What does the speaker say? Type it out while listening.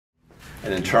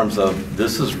And in terms of,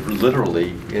 this is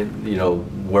literally, you know,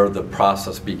 where the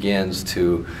process begins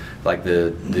to, like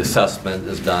the assessment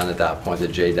is done at that point, the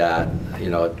JDAT,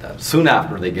 you know, soon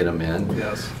after they get them in.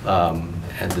 Yes.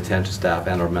 And detention staff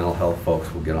and our mental health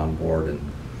folks will get on board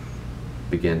and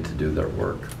begin to do their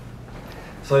work.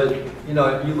 So, you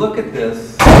know, you look at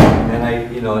this,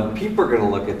 and you know, and people are going to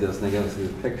look at this and they're going to see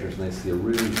the pictures and they see a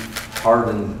really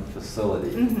hardened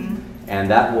facility. And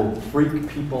that will freak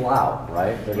people out,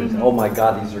 right? They're going to say, oh my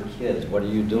God, these are kids, what are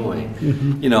you doing?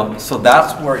 You know, so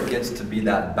that's where it gets to be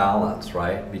that balance,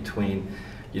 right? Between,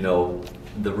 you know,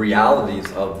 the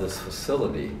realities of this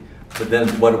facility, but then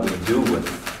what do we do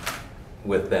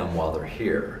with them while they're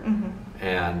here?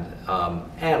 And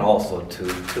also to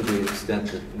the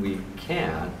extent that we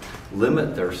can,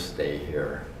 limit their stay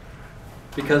here.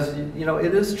 Because, you know,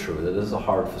 it is true that it is a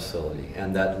hard facility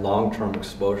and that long-term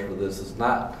exposure to this is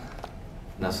not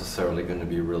necessarily going to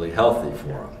be really healthy for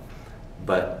them.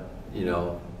 But, you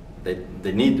know,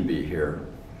 they need to be here.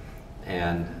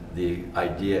 And the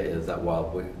idea is that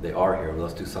while they are here,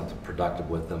 let's do something productive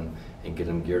with them and get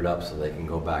them geared up so they can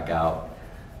go back out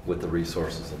with the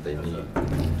resources that they need.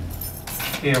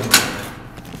 Camera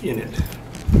in it,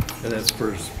 and that's for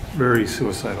very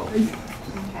suicidal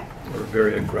or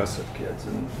very aggressive kids,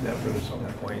 and that was on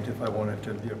the point if I wanted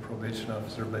to be a probation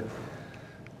officer. But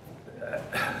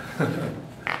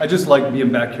I just like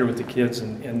being back here with the kids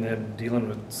and then dealing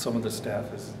with some of the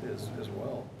staff as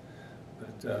well.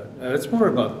 But it's more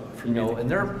about, for me, you know, and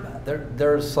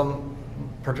there's some,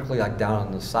 particularly like down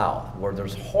in the South, where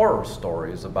there's horror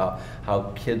stories about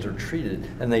how kids are treated,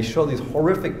 and they show these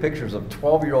horrific pictures of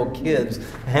 12-year-old kids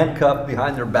handcuffed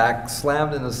behind their back,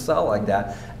 slammed in a cell like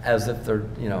that, as if they're,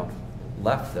 you know,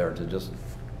 left there to just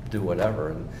do whatever.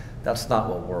 And that's not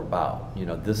what we're about. You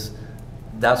know,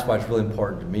 that's why it's really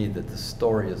important to me that the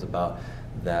story is about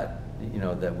that. You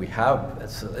know, that we have,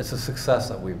 it's a success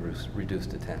that we've reduced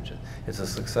detention. It's a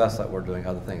success that we're doing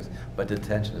other things. But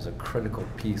detention is a critical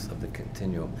piece of the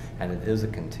continuum, and it is a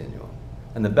continuum.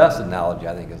 And the best analogy,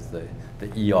 I think, is the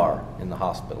ER in the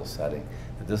hospital setting.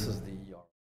 That this is the